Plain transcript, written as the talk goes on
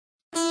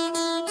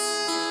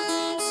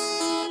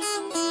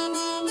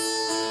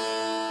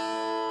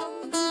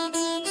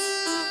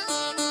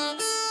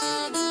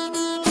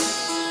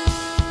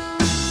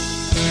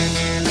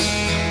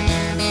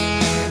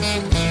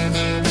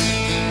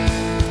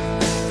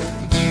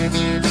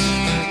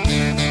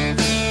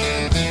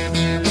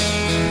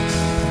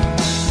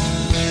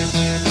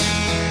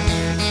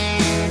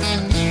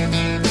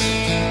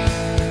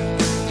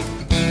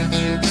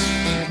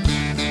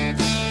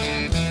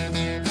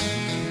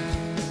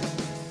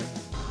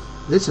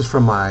This is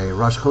from my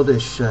rosh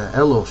chodesh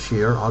elul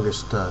shiur,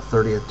 August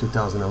 30th,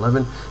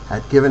 2011,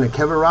 at given a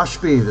kever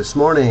rasby this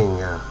morning.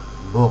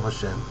 Baruch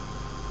Hashem.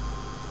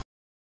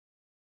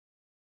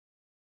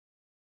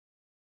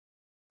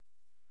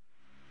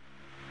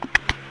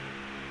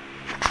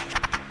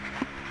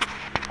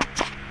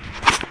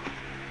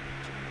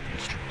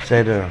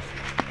 Seder.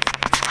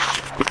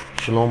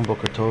 Shalom,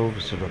 Boker Tov.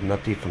 This is Reb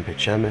Nati from Beit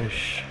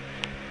Shemesh.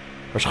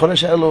 Rosh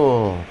Chodesh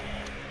Elul.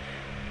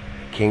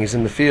 King is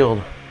in the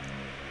field.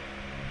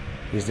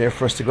 He's there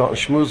for us to go out and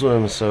schmooze with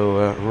him,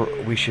 so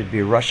we should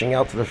be rushing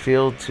out to the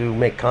field to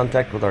make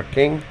contact with our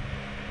king.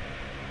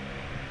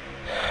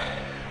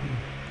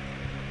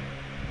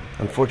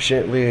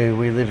 Unfortunately,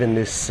 we live in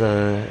this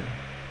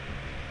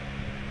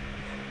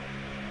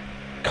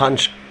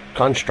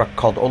construct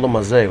called Olam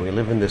Hazeh. We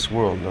live in this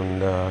world,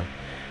 and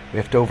we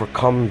have to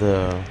overcome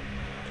the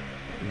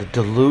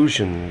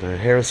delusion, the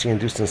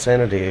heresy-induced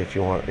insanity, if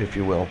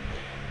you will,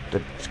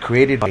 that's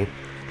created by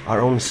our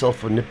own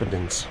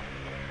self-omnipotence.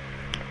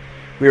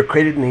 We are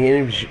created in the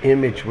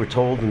image, we're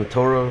told in the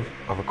Torah,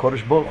 of a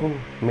Kodesh Baruch Hu.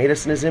 He made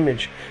us in His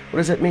image. What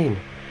does that mean?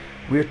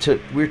 We're to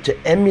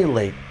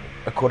emulate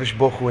a Kodesh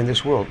Baruch Hu in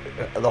this world.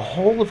 The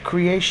whole of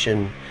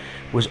creation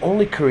was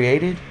only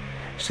created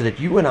so that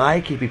you and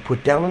I could be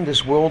put down in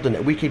this world, and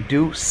that we could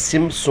do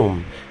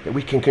simsum, that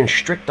we can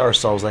constrict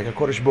ourselves like a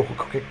Kodesh Baruch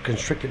Hu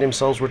constricted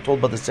himself, we're told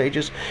by the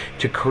sages,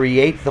 to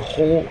create the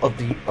whole of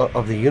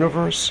the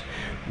universe.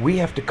 We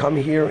have to come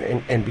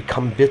here and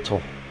become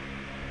bittul.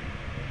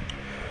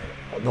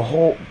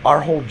 Our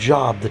whole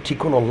job, the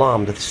tikkun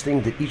olam, this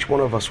thing that each one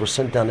of us were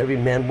sent down, every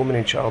man, woman,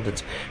 and child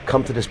that's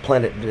come to this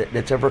planet,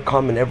 that's ever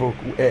come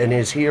and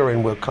is here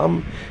and will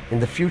come in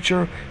the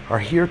future, are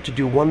here to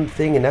do one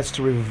thing, and that's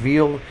to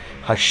reveal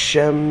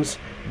Hashem's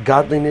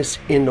godliness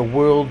in the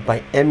world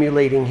by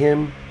emulating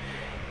Him,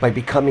 by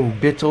becoming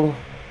bittul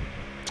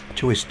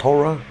to His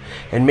Torah,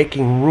 and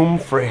making room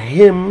for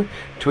Him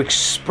to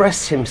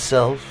express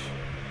Himself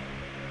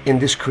in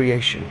this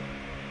creation.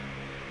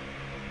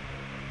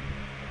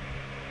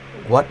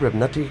 What, Reb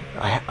Nati?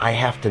 I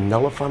have to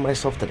nullify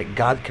myself that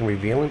God can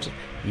reveal Himself?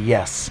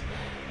 Yes.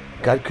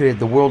 God created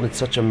the world in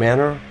such a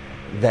manner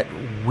that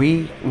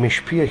we,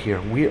 mishpia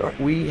here,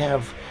 we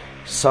have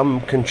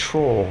some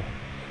control,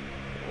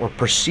 or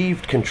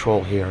perceived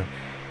control here.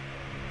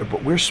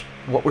 But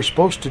what we're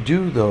supposed to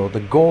do, though,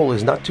 the goal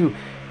is not to,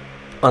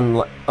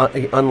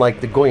 unlike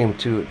the goyim,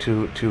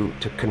 to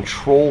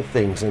control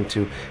things and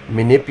to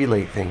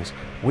manipulate things.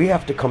 We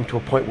have to come to a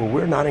point where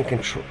we're not in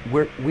control.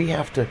 We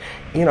have to,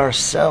 in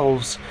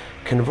ourselves,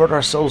 convert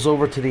ourselves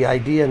over to the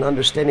idea and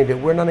understanding that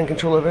we're not in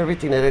control of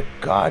everything, that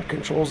God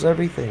controls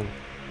everything.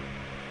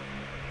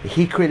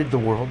 He created the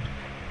world.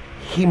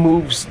 He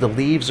moves the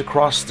leaves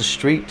across the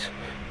street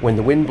when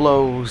the wind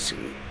blows.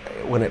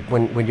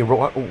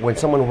 When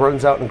someone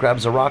runs out and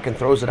grabs a rock and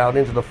throws it out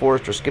into the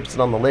forest or skips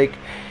it on the lake,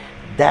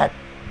 that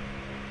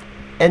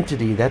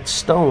entity, that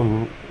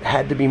stone,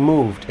 had to be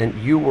moved, and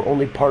you were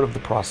only part of the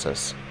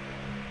process.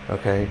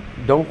 Okay,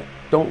 don't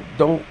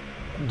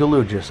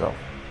delude yourself.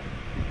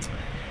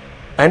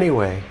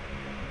 Anyway,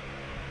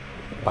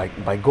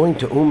 by going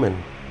to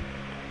Uman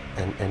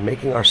and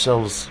making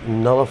ourselves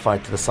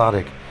nullified to the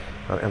Tzaddik,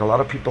 and a lot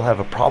of people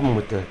have a problem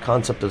with the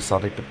concept of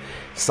Tzaddik, but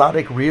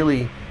Tzaddik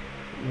really,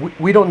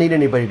 we don't need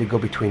anybody to go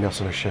between us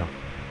and Hashem.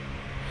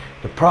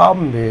 The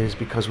problem is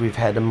because we've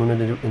had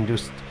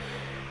Emunah-induced,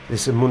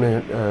 this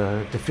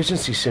Emunah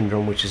deficiency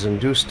syndrome, which has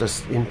induced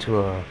us into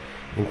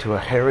a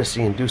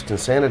heresy-induced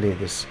insanity,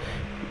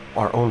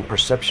 our own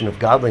perception of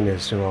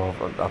godliness,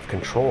 of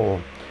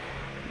control.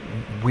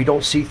 We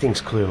don't see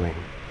things clearly.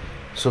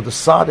 So the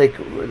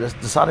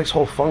Tzaddik's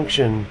whole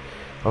function,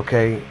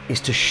 okay, is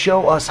to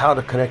show us how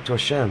to connect to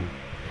Hashem.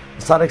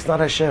 The Tzaddik's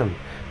not Hashem.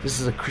 This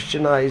is a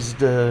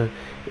Christianized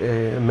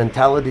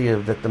mentality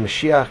of that the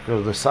Mashiach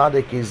or the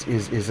Tzaddik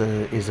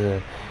is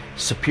a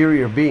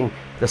superior being.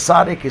 The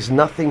Tzaddik is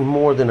nothing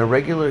more than a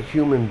regular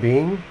human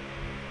being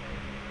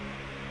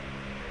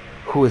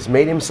who has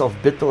made himself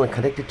bittul and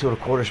connected to the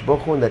Kodesh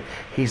Baruch Hu, and that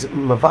he's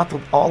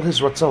mevatel all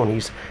his ratzon.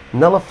 He's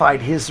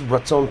nullified his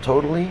ratzon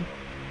totally,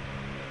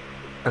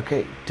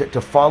 okay, to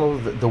follow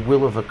the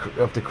will of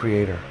the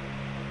Creator.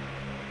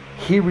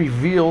 He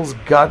reveals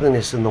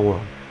godliness in the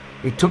world.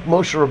 He took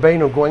Moshe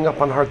Rabbeinu going up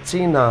on Har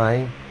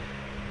Sinai,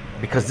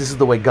 because this is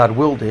the way God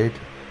willed it,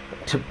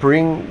 to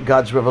bring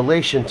God's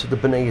revelation to the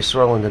Bnei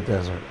Yisrael in the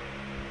desert.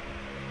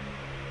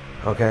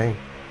 Okay?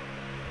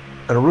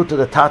 And Ruta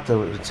the Tata,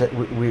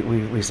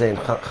 we say in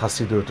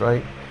Chassidut,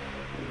 right?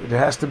 There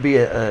has to be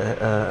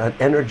an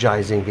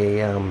energizing,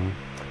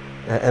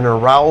 an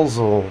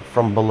arousal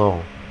from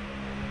below.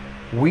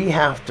 We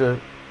have to,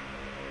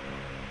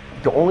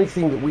 the only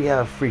thing that we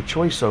have free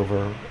choice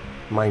over,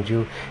 mind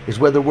you, is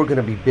whether we're going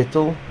to be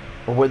bittul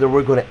or whether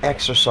we're going to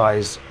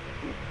exercise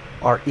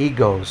our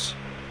egos,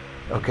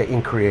 okay,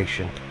 in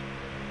creation.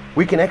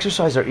 We can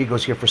exercise our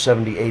egos here for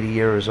 70, 80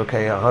 years,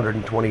 okay,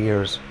 120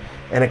 years,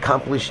 and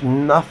accomplish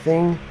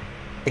nothing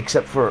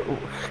except for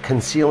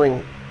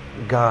concealing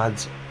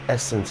God's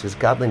essence, His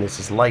godliness,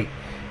 His light,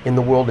 in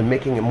the world and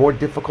making it more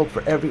difficult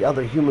for every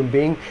other human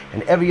being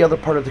and every other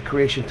part of the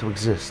creation to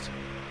exist.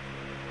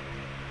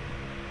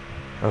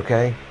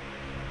 Okay?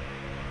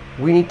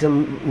 We need to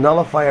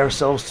nullify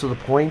ourselves to the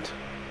point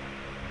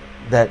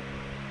that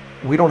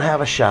we don't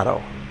have a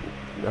shadow.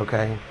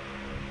 Okay?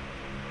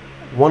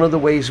 One of the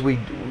ways we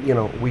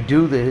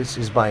do this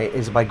is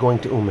by going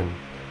to Uman,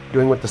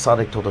 doing what the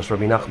Tzaddik told us.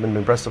 Rabbi Nachman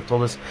ben Breslov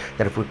told us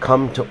that if we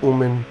come to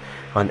Uman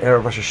on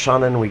Erev Rosh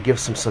Hashanah and we give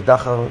some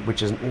tzedakah,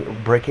 which is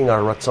breaking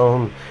our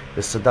ratzon,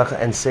 the tzedakah,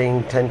 and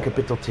saying 10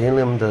 kapitel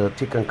Tehillim, the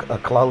Tikkun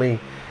Klali,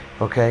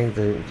 okay,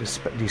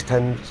 these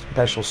 10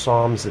 special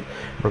psalms that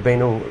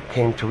Rabbeinu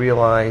came to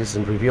realize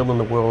and revealed in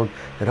the world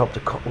that help to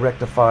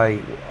rectify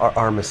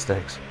our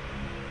mistakes.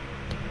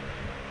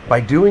 By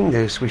doing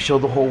this, we show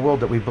the whole world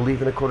that we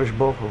believe in a Kodesh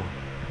Baruch Hu.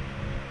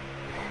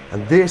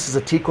 And this is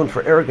a tikkun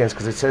for arrogance,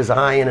 because it says,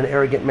 I and an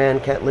arrogant man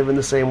can't live in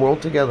the same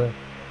world together.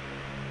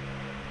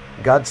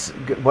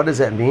 What does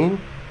that mean?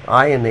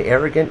 I and the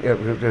arrogant,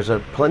 there's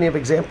plenty of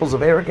examples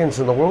of arrogance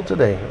in the world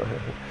today.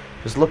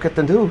 Just look at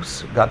the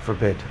news, God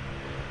forbid.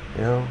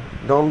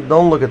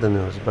 Don't look at the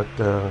news. But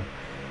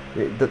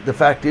the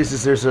fact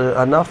is there's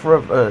enough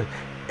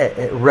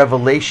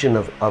revelation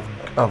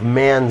of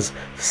man's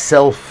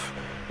self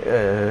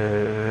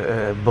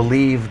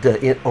believed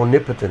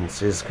omnipotence,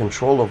 his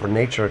control over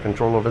nature,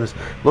 control over this.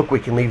 Look, we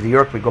can leave the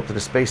earth, we go up to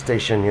the space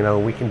station,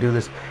 we can do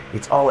this.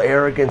 It's all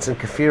arrogance and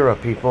kefira,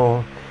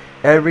 people.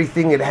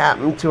 Everything that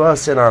happened to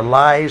us in our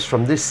lives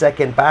from this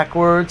second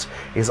backwards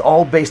is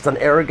all based on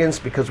arrogance,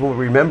 because when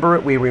we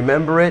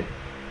remember it.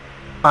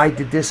 I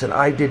did this and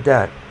I did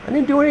that. I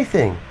didn't do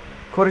anything.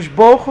 Kodesh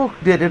Baruch Hu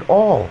did it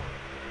all.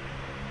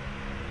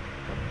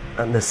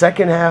 And the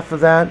second half of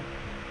that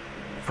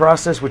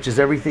process, which is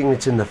everything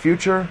that's in the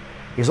future,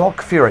 is all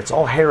kefir. It's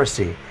all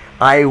heresy.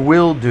 I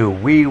will do.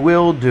 We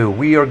will do.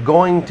 We are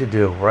going to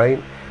do. Right?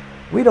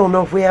 We don't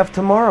know if we have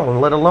tomorrow,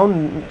 and let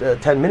alone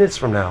 10 minutes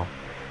from now.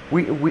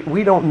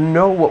 We don't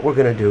know what we're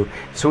going to do.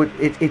 So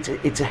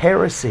it's a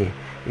heresy.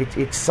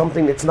 It's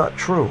something that's not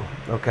true.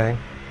 Okay.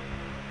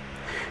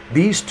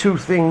 These two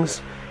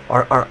things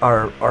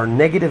are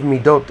negative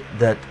midot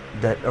that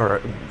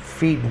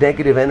feed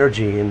negative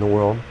energy in the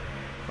world.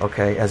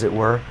 Okay, as it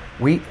were.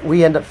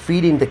 We end up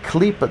feeding the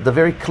klipa, the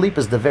very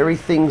klipas, the very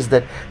things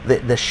that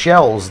the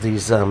shells,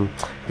 these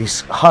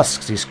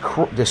husks, this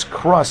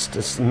crust,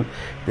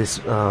 this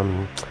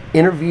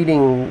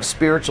intervening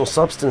spiritual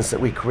substance that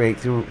we create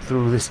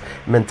through this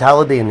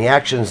mentality and the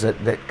actions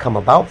that come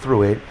about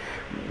through it.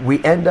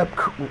 We end up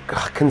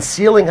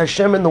concealing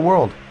Hashem in the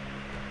world.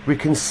 We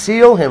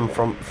conceal Him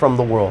from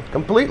the world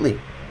completely.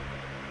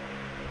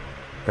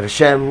 But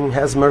Hashem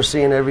has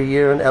mercy, and every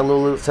year in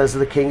elul, it says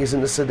the king is in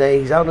the Sedeh,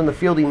 he's out in the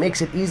field, he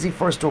makes it easy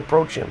for us to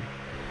approach Him.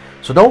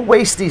 So don't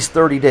waste these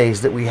 30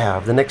 days that we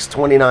have, the next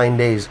 29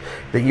 days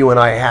that you and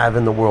I have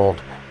in the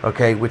world,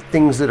 okay, with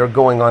things that are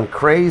going on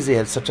crazy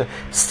at such a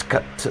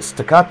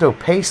staccato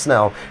pace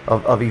now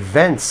of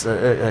events,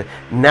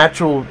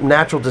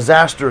 natural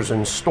disasters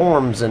and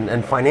storms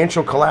and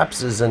financial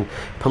collapses and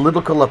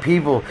political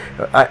upheaval.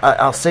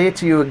 I'll say it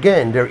to you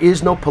again, there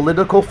is no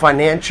political,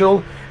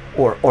 financial,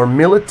 or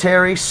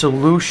military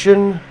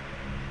solution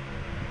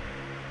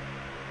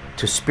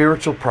to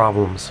spiritual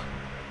problems.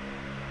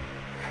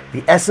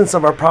 The essence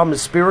of our problem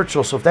is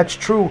spiritual. So if that's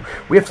true,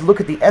 we have to look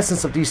at the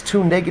essence of these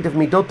two negative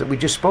midot that we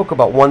just spoke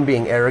about. One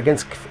being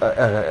arrogance,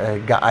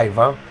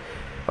 ga'aiva,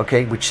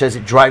 okay, which says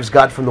it drives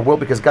God from the world,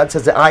 because God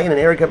says that I and an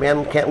arrogant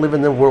man can't live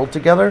in the world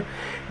together.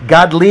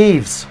 God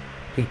leaves.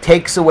 He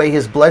takes away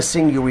His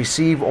blessing. You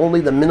receive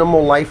only the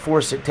minimal life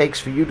force it takes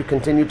for you to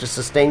continue to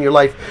sustain your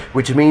life,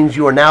 which means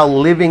you are now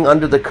living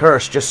under the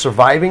curse, just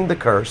surviving the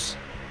curse,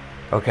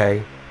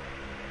 okay,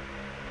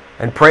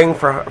 and praying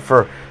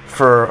for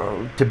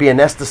to be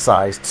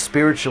anesthetized,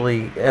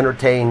 spiritually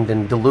entertained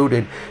and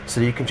deluded,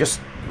 so that you can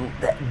just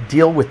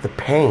deal with the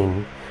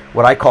pain,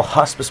 what I call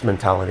hospice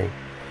mentality.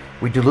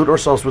 We delude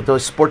ourselves with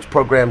those sports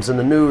programs and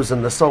the news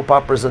and the soap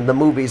operas and the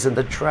movies and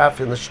the traffic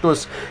and the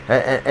shtus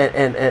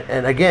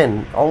and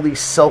again, all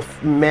these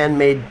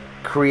man-made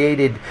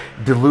created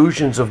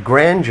delusions of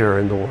grandeur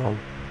in the world.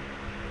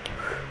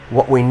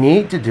 What we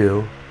need to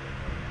do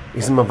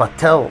is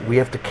mavatel. We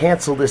have to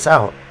cancel this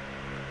out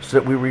so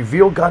that we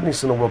reveal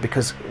godliness in the world,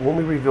 because when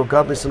we reveal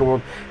godliness in the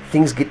world,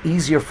 things get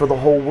easier for the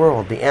whole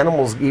world. The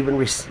animals even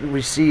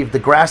receive, the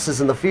grasses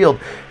in the field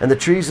and the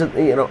trees, out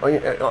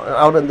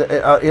in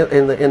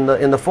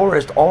the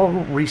forest, all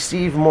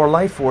receive more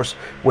life force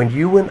when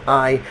you and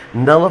I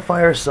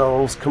nullify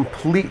ourselves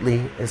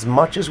completely as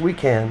much as we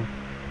can,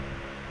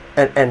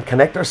 and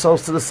connect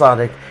ourselves to the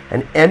tzaddik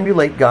and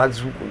emulate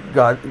God's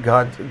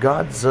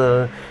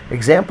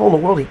example in the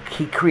world.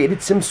 He created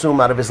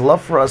Tzimtzum out of His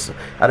love for us,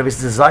 out of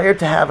His desire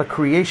to have a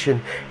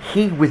creation.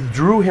 He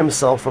withdrew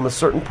Himself from a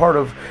certain part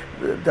of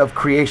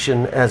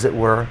creation, as it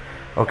were.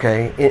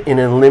 Okay,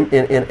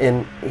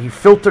 He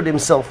filtered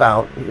Himself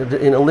out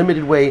in a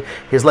limited way.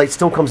 His light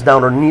still comes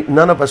down, or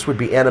none of us would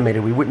be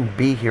animated. We wouldn't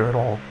be here at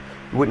all.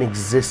 We wouldn't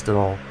exist at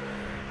all.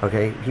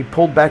 Okay, He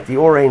pulled back the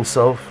Or Ein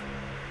Sof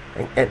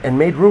and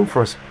made room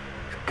for us.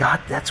 God,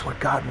 that's what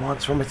God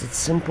wants from us. It's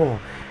simple.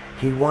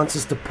 He wants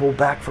us to pull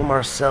back from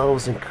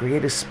ourselves and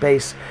create a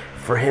space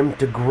for Him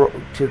to grow,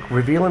 to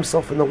reveal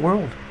Himself in the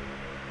world.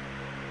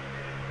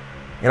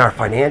 In our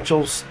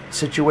financial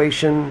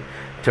situation,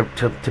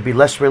 to be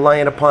less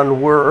reliant upon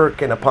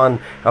work and upon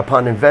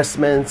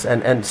investments,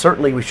 and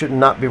certainly we should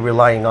not be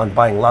relying on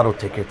buying lotto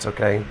tickets.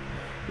 Okay,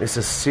 this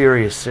is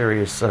serious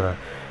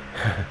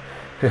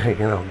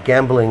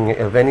gambling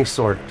of any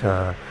sort,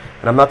 and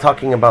I'm not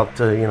talking about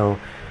I'm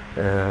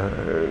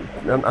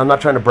not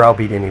trying to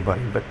browbeat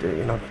anybody, but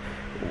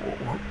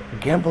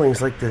gambling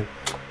is like a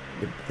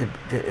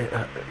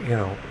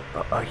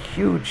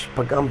huge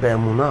pagam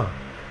be'emunah.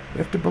 We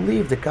have to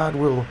believe that God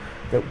will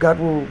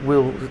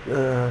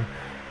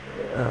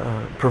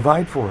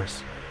provide for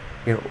us.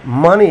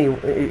 Money,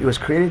 it was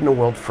created in the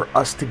world for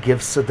us to give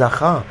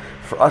tzedakah,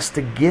 for us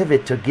to give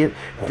it, to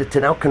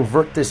now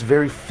convert this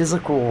very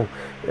physical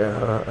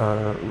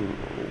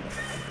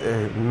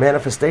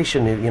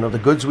manifestation, the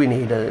goods we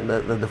need,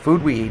 the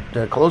food we eat,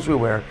 the clothes we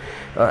wear,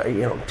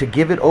 to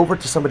give it over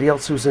to somebody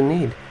else who's in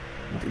need.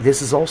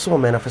 This is also a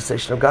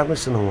manifestation of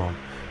godliness in the world.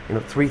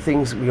 Three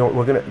things.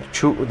 We're going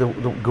to the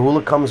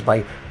geula comes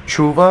by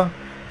tshuva,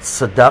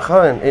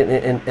 tzedakah,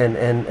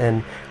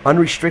 and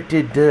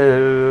unrestricted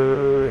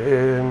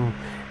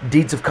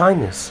deeds of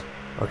kindness.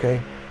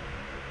 Okay,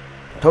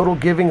 total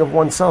giving of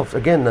oneself.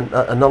 Again,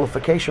 a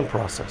nullification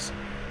process.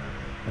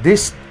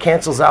 This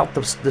cancels out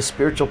the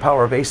spiritual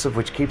power of Esav,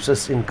 which keeps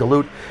us in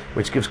galut,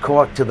 which gives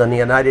koach to the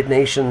United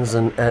Nations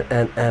and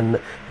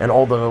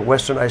all the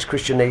westernized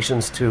Christian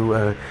nations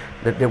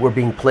that we're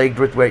being plagued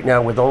with right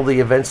now, with all the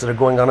events that are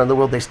going on in the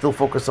world. They still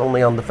focus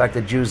only on the fact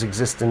that Jews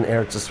exist in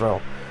Eretz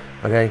Yisrael.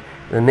 Okay,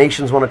 the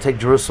nations want to take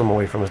Jerusalem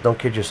away from us. Don't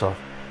kid yourself.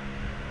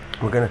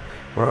 We're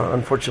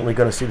unfortunately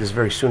going to see this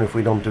very soon if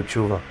we don't do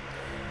tshuva.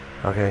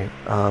 Okay,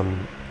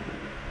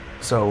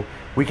 so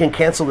we can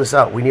cancel this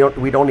out. We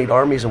don't need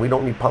armies and we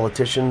don't need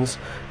politicians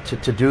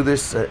to do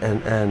this,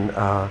 and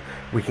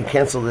we can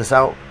cancel this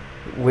out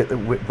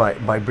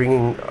by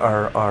bringing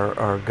our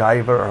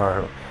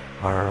gaiva,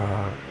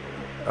 our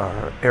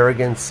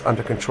arrogance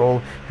under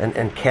control,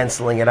 and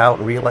canceling it out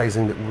and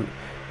realizing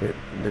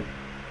that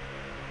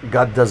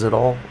God does it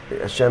all.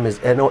 Hashem is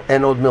enod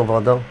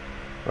milvado,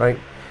 right?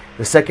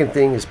 The second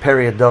thing is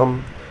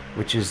periadam,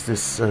 which is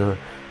this.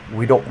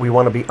 We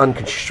want to be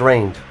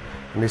unconstrained.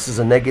 And this is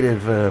a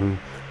negative, the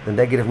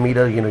negative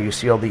meter. You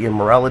see all the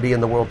immorality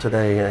in the world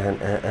today,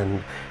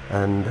 and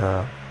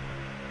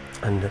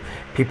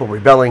people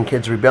rebelling,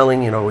 kids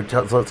rebelling. It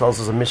tells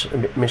us a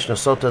Mishnah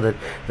Sota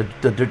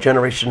that the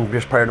generation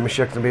just prior to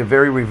Mashiach is going to be a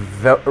very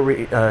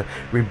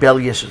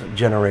rebellious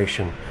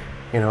generation.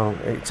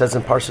 It says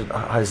in Parshat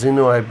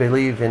Hazinu, I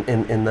believe,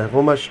 in the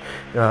Chumash,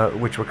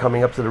 which we're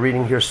coming up to the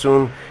reading here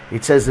soon.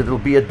 It says that it'll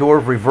be a door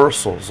of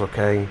reversals.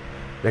 Okay.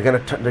 They're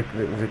going to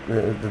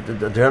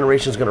the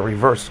generation is going to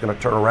reverse. It's going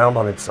to turn around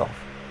on itself.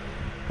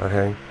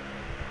 Okay,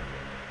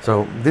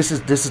 so this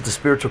is the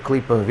spiritual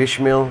klipa of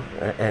Ishmael,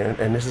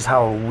 and this is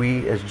how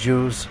we as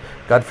Jews,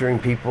 God-fearing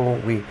people,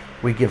 we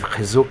give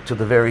chizuk to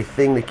the very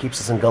thing that keeps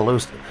us in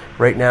galus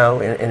right now,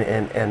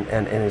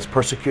 and is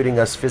persecuting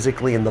us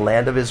physically in the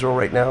land of Israel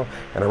right now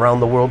and around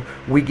the world.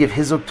 We give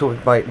chizuk to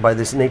it by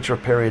this nature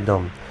of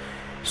periodum.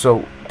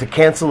 So to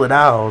cancel it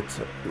out,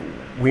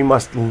 we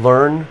must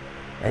learn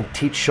and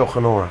teach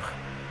Shulchan Aruch.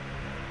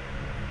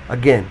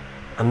 Again,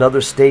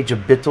 another stage of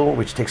bittul,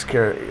 which takes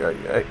care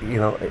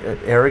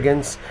of,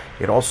 arrogance.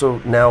 It also,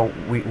 now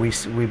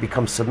we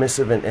become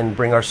submissive and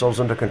bring ourselves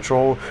under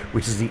control,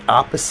 which is the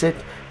opposite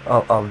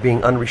of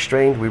being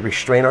unrestrained. We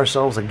restrain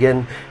ourselves.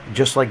 Again,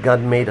 just like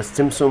God made us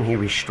tzimtzum, He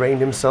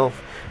restrained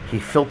Himself. He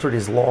filtered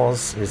His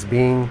laws, His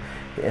being.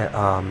 He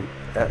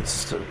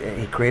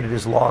created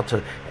His law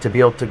to be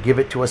able to give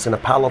it to us in a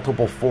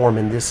palatable form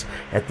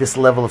at this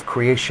level of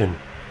creation.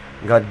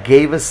 God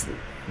gave us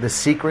the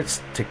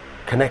secrets to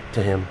connect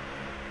to Him,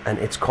 and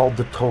it's called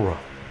the Torah.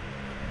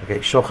 Okay,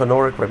 Shulchan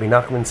Aruch, Rabbi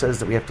Nachman says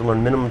that we have to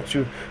learn minimum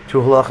two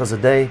halachas a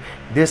day.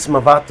 This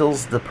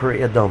mavatels the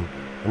periodum,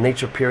 the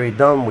nature of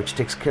periodum, which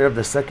takes care of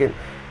the second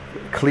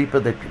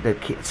klipa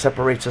that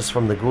separates us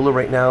from the geula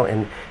right now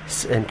and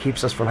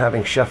keeps us from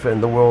having shefa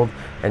in the world,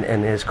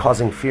 and is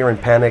causing fear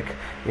and panic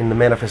in the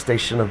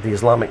manifestation of the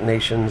Islamic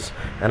nations.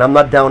 And I'm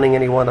not downing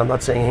anyone. I'm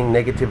not saying anything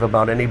negative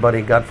about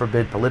anybody, God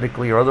forbid,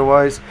 politically or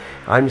otherwise.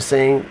 I'm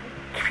saying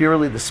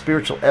purely the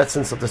spiritual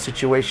essence of the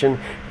situation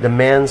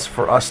demands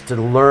for us to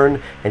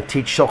learn and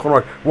teach Shulchan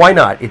Aruch. Why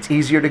not? It's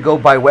easier to go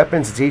buy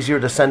weapons. It's easier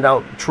to send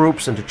out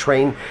troops and to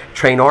train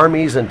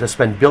armies and to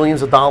spend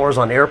billions of dollars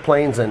on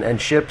airplanes and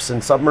ships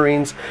and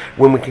submarines,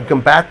 when we can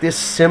combat this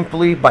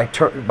simply by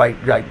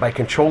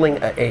controlling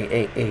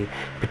a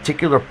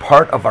particular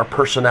part of our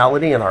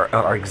personality and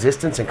our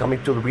existence, and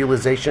coming to the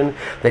realization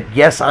that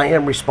yes, I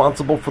am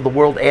responsible for the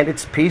world and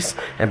its peace,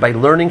 and by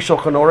learning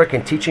Shulchan Aruch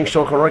and teaching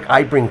Shulchan Aruch,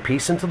 I bring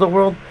peace into the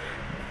world.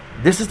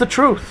 This is the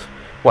truth.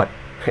 What?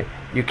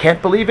 You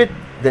can't believe it?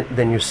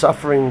 Then you're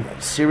suffering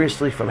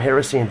seriously from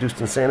heresy-induced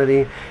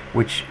insanity,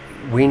 which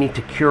we need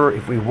to cure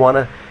if we want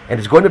to, and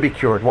it's going to be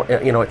cured.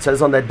 It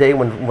says on that day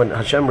when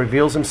Hashem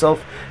reveals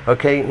himself,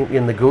 okay,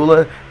 in the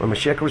Gula, when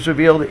Mashiach was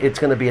revealed, it's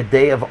going to be a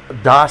day of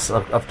das,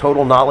 of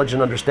total knowledge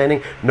and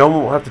understanding. No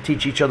one will have to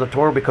teach each other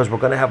Torah, because we're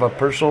going to have a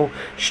personal,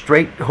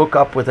 straight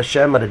hookup with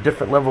Hashem at a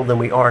different level than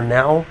we are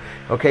now,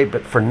 okay?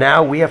 But for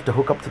now, we have to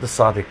hook up to the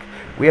Tzaddik.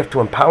 We have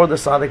to empower the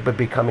Tzaddik by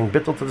becoming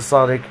bittul to the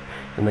Tzaddik,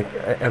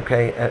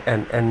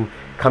 and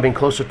coming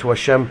closer to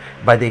Hashem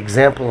by the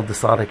example of the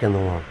Tzaddik in the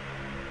world.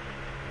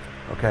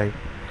 Okay.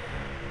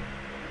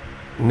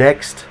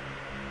 Next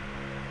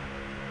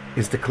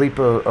is the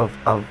klipa of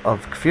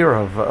kever,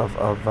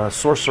 of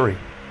sorcery,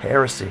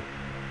 heresy.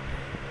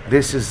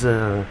 This is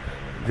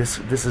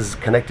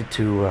connected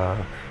to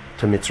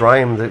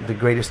Mitzrayim, the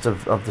greatest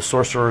of the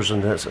sorcerers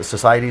and the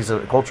societies,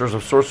 cultures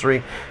of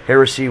sorcery.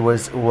 Heresy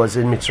was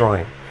in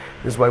Mitzrayim.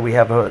 This is why we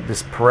have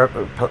this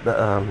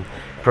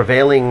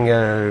prevailing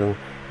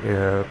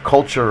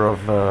culture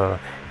of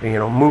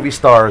movie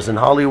stars in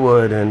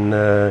Hollywood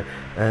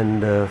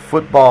and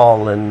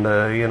football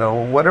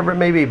and whatever it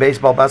may be,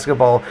 baseball,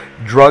 basketball,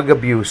 drug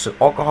abuse,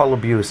 alcohol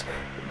abuse,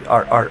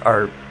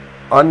 our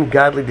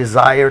ungodly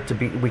desire to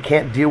be. We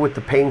can't deal with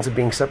the pains of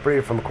being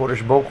separated from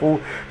Kodesh Baruch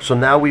Hu, so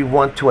now we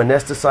want to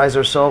anesthetize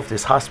ourselves.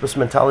 This hospice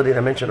mentality that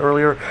I mentioned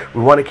earlier.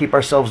 We want to keep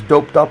ourselves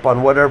doped up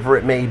on whatever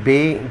it may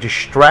be,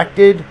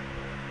 distracted.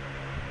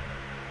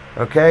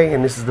 Okay,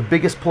 and this is the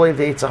biggest ploy of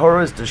the Yetzer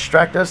Hara, is to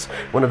distract us.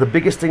 One of the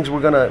biggest things we're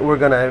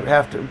gonna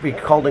have to be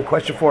called in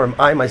question for, and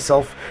I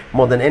myself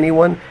more than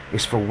anyone,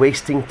 is for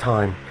wasting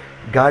time.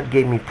 God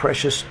gave me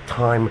precious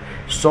time,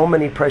 so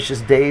many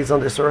precious days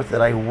on this earth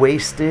that I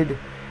wasted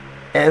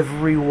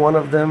every one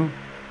of them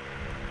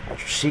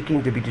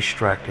seeking to be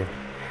distracted.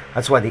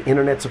 That's why the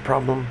internet's a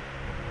problem.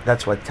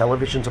 That's why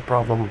television's a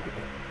problem.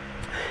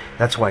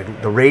 That's why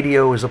the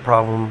radio is a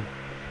problem.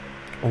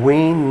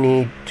 We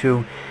need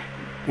to,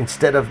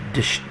 instead of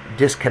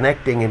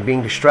disconnecting and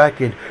being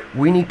distracted,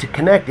 we need to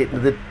connect it.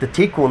 The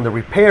tikkun, the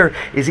repair,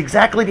 is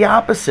exactly the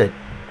opposite.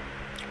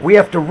 We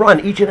have to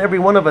run, each and every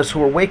one of us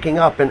who are waking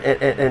up,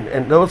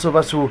 and those of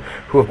us who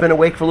have been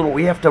awake for a little,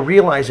 we have to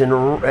realize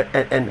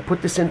and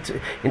put this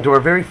into our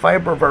very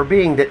fiber of our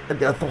being, that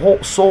the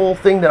whole soul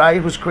thing that I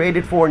was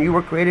created for and you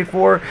were created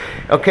for,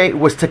 okay,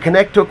 was to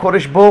connect to a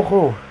Kodesh Baruch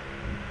Hu.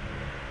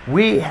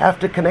 We have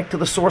to connect to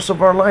the source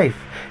of our life.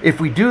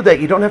 If we do that,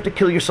 you don't have to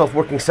kill yourself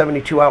working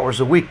 72 hours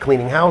a week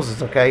cleaning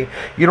houses, okay?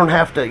 You don't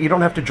have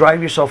to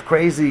drive yourself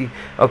crazy,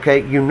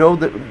 okay? You know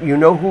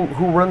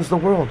who runs the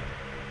world.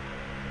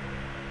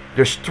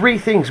 There's three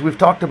things we've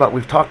talked about.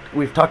 We've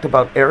talked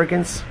about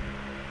arrogance,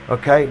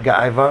 okay,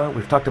 ga'ava.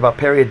 We've talked about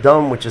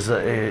periodum, which is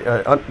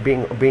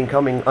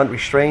becoming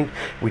unrestrained.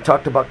 We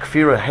talked about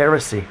kever,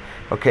 heresy.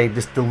 Okay,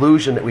 this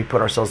delusion that we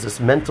put ourselves,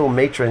 this mental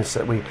matrix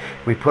that we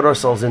put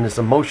ourselves in, this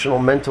emotional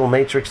mental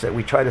matrix that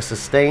we try to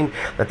sustain,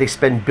 that they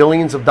spend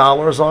billions of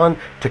dollars on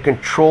to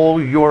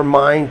control your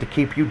mind, to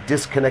keep you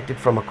disconnected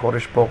from a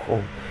Kodesh Baruch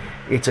Hu.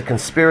 It's a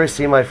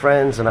conspiracy, my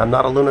friends, and I'm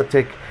not a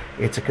lunatic.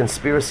 It's a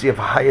conspiracy of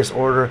highest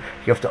order.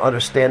 You have to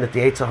understand that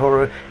the Yetzer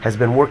Hara has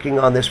been working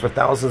on this for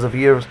thousands of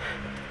years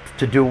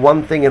to do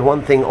one thing and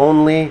one thing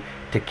only,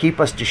 to keep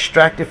us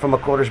distracted from a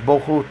Kodesh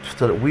Baruch Hu,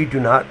 so that we do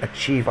not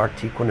achieve our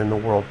tikkun in the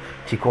world,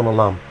 tikkun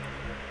olam.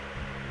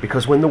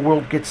 Because when the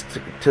world gets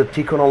to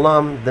tikkun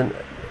olam, then,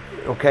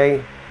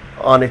 okay,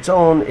 on its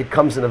own, it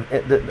comes in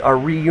our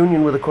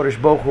reunion with the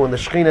Kodesh Baruch Hu and the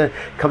Shekhinah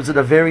comes in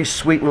a very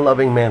sweet and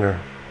loving manner.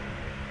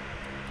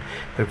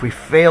 But if we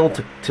fail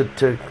to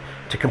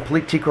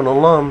complete tikkun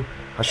olam,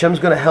 Hashem's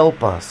going to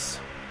help us.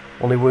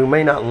 Only we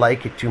may not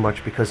like it too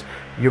much, because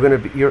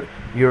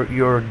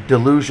your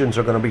delusions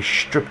are going to be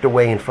stripped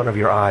away in front of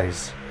your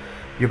eyes.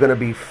 You're going to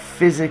be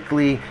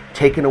physically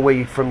taken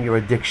away from your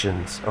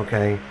addictions.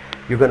 Okay,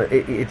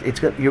 it's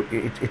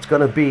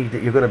going to be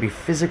that you're going to be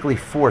physically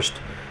forced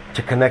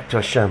to connect to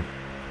Hashem.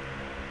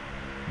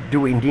 Do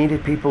we need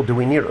it, people? Do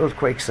we need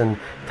earthquakes and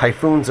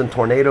typhoons and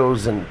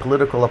tornadoes and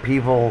political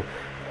upheaval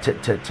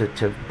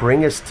to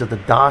bring us to the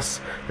das,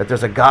 that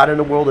there's a God in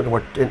the world, and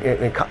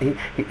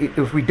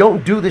if we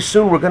don't do this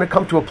soon, we're going to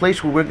come to a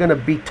place where we're going to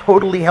be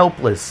totally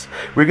helpless.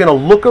 We're going to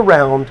look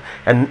around,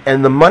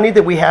 and the money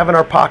that we have in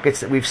our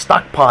pockets that we've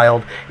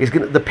stockpiled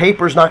the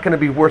paper's not going to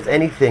be worth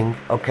anything.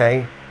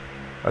 Okay,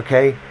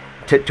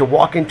 to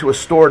walk into a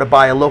store to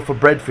buy a loaf of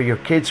bread for your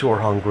kids who are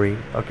hungry.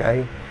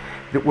 Okay,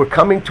 that we're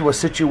coming to a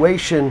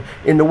situation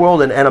in the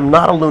world, and I'm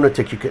not a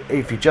lunatic.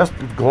 If you just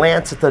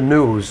glance at the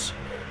news,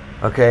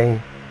 okay,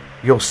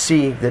 you'll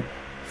see that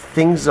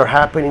things are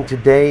happening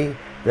today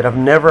that have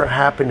never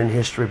happened in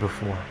history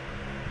before.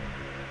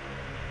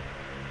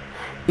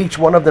 Each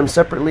one of them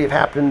separately have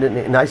happened in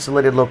an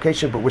isolated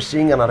location, but we're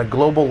seeing it on a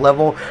global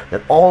level,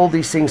 that all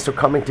these things are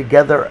coming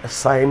together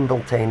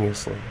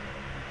simultaneously.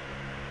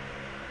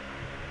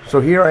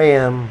 So here I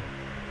am,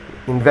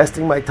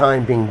 investing my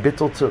time, being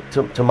bittul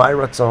to my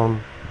ratzon,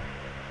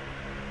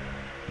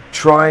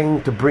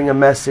 trying to bring a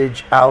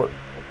message out,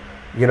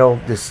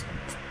 this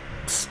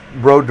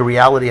road to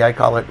reality, I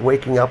call it,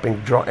 waking up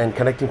and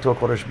connecting to a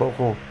Kodesh Baruch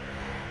Hu.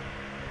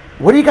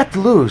 What do you got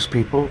to lose,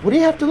 people? What do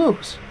you have to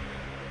lose?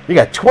 You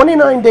got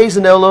 29 days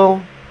in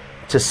elul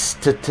to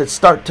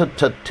start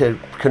to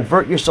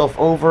convert yourself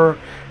over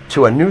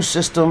to a new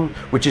system,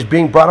 which is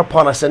being brought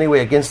upon us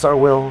anyway against our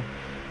will.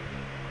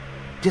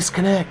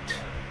 Disconnect.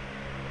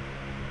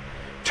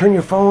 Turn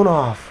your phone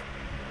off.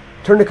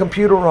 Turn the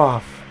computer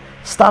off.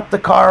 Stop the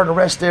car at a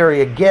rest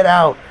area. Get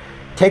out.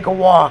 Take a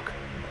walk.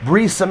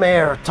 Breathe some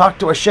air. Talk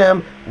to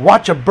Hashem.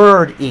 Watch a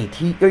bird eat.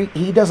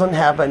 He doesn't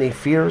have any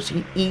fears.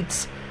 He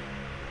eats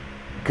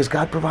because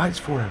God provides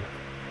for him.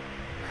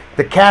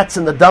 The cats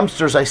in the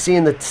dumpsters I see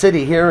in the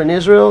city here in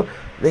Israel,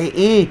 they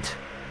eat.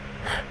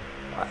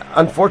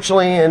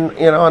 Unfortunately, and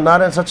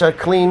not in such a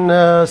clean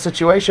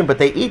situation, but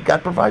they eat.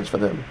 God provides for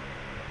them.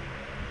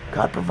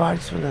 God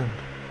provides for them.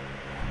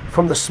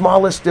 From the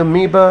smallest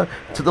amoeba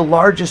to the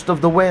largest of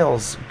the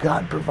whales,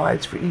 God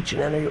provides for each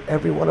and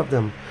every one of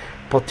them.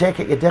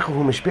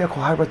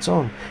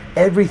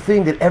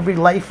 Everything that every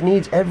life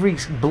needs, every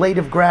blade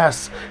of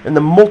grass, and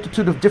the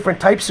multitude of different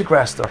types of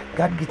grass,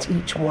 God gets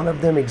each one of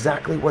them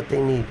exactly what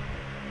they need.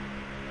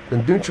 The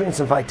nutrients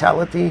and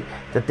vitality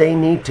that they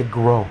need to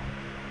grow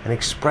and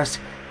express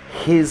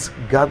His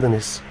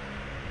godliness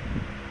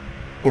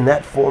in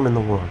that form in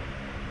the world.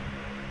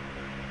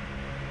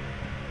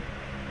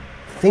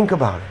 Think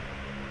about it.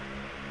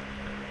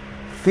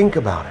 Think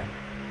about it.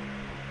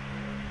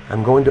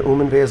 I'm going to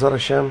Be'ezrat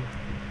Hashem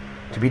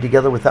to be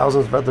together with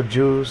thousands of other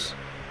Jews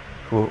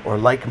who are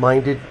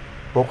like-minded,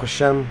 Baruch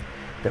Hashem,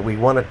 that we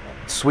want to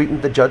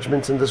sweeten the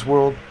judgments in this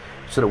world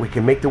so that we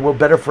can make the world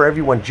better for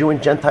everyone, Jew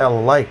and Gentile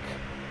alike.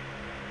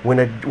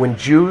 When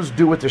Jews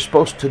do what they're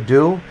supposed to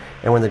do,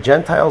 and when the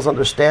Gentiles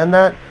understand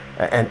that,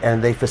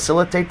 and they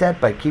facilitate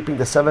that by keeping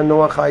the 7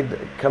 Noahide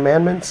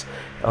commandments,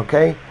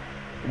 okay,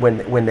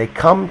 when they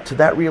come to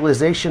that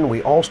realization,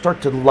 we all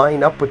start to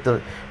line up with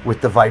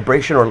the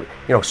vibration, or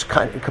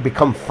it could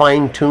become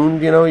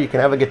fine-tuned. You can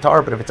have a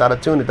guitar, but if it's out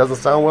of tune, it doesn't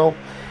sound well.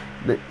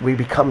 We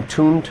become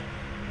tuned,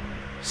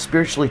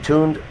 spiritually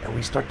tuned, and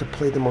we start to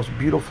play the most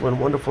beautiful and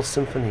wonderful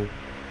symphony.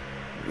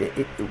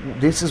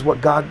 This is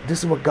what God.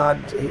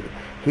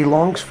 He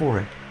longs for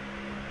it.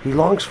 He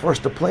longs for us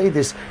to play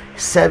this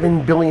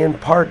 7 billion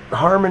part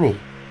harmony,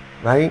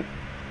 right?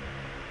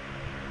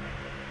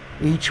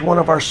 Each one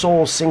of our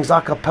souls sings a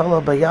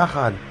cappella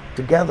bayachad,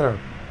 together.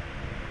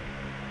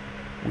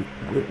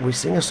 We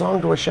sing a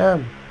song to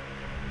Hashem.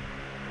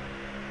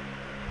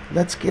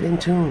 Let's get in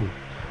tune.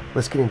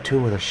 Let's get in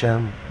tune with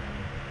Hashem.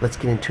 Let's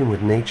get in tune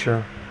with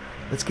nature.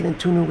 Let's get in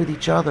tune with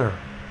each other.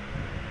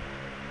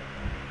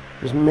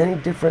 There's many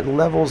different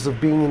levels of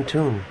being in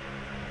tune.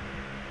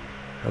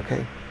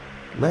 Okay?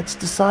 Let's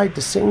decide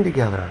to sing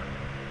together.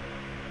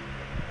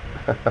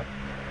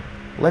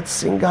 Let's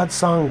sing God's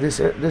song this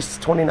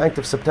 29th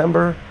of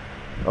September.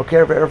 Okay,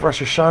 Erev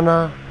Rosh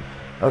Hashanah.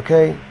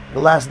 Okay, the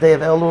last day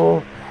of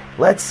Elul.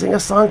 Let's sing a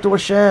song to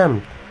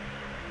Hashem.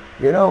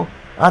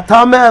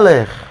 Ata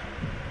Melech.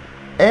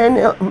 En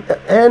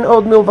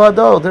od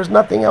milvado. There's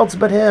nothing else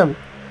but Him.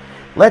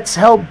 Let's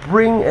help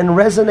bring and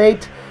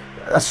resonate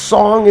a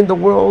song in the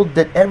world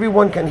that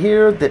everyone can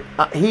hear, that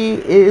He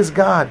is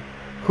God.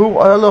 Hu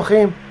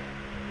Elohim.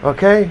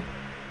 Okay?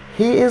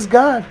 He is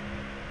God.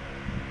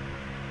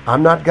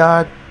 I'm not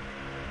God.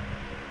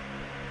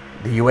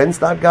 The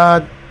UN's not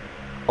God.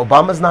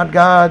 Obama's not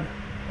God.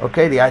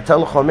 Okay, the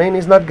Ayatollah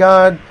Khomeini's not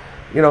God.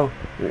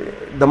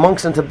 The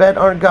monks in Tibet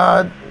aren't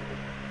God.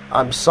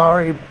 I'm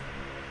sorry.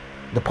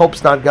 The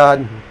Pope's not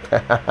God.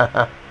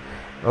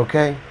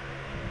 Okay?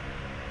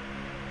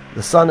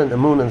 The sun and the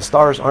moon and the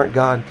stars aren't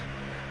God.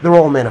 They're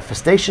all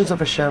manifestations of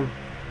Hashem.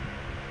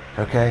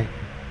 Okay?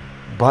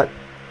 But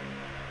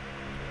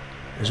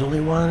there's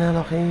only one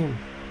Elohim.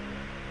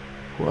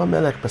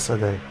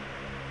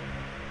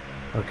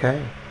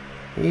 Okay?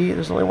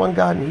 There's only one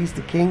God, and He's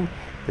the King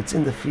that's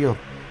in the field.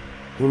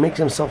 He makes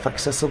Himself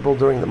accessible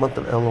during the month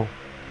of Elul.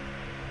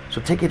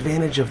 So take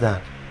advantage of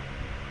that.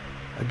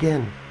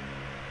 Again,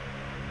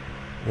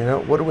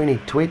 what do we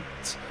need?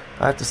 Tweets?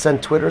 I have to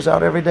send Twitters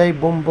out every day.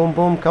 Boom, boom,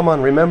 boom. Come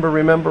on, remember.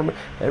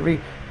 If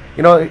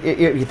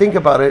you think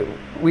about it,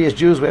 we as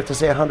Jews, we have to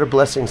say 100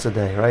 blessings a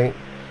day, right?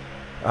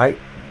 Right?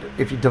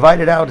 If you divide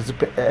it out, it's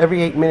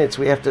every 8 minutes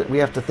we have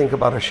to think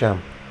about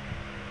Hashem.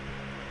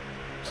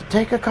 So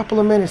take a couple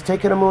of minutes,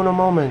 take a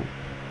moment,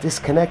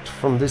 disconnect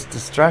from this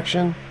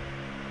distraction,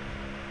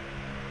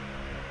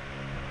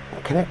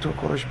 connect to a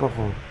Kodesh Baruch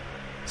Hu.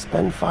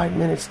 Spend 5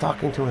 minutes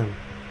talking to Him.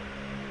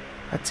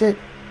 That's it.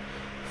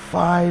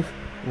 5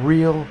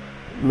 real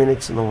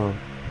minutes in the world.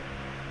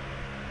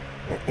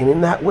 And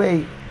in that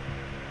way,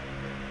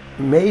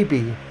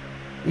 maybe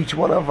each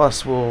one of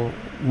us will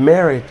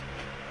merit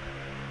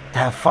to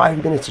have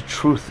 5 minutes of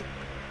truth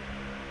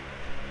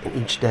in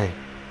each day.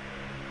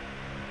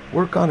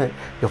 Work on it.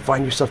 You'll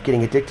find yourself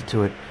getting addicted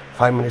to it.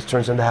 5 minutes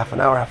turns into half an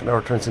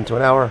hour turns into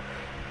an hour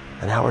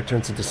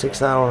turns into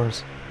 6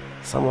 hours.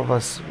 Some of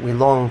us, we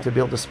long to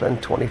be able to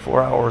spend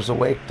 24 hours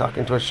awake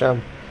talking to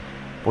Hashem.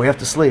 But we have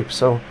to sleep,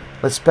 so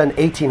let's spend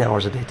 18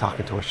 hours a day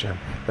talking to Hashem.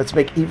 Let's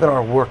make even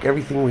our work,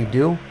 everything we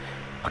do,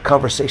 a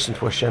conversation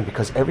to Hashem,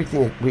 because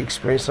everything that we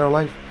experience in our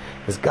life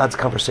is God's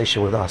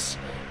conversation with us.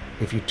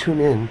 If you tune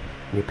in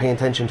and you pay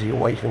attention to your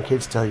wife and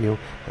kids tell you,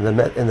 and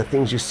the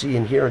things you see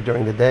and hear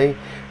during the day,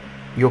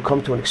 you'll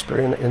come to an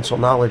experiential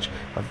knowledge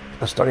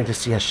of starting to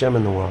see Hashem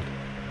in the world.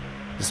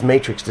 This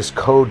matrix, this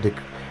code that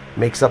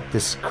makes up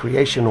this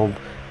creation will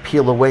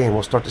peel away, and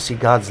we'll start to see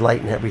God's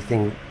light in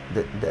everything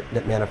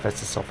that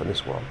manifests itself in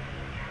this world.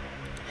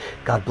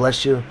 God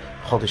bless you.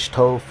 Chodesh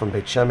Tov from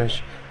Beit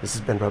Shemesh. This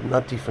has been Rab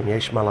Nati from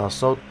Yesh Ma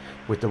La'asot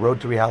with the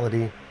Road to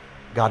Reality.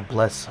 God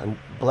bless, and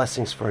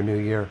blessings for a new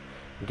year.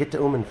 Get to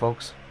Uman,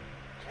 folks.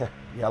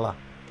 Yalla.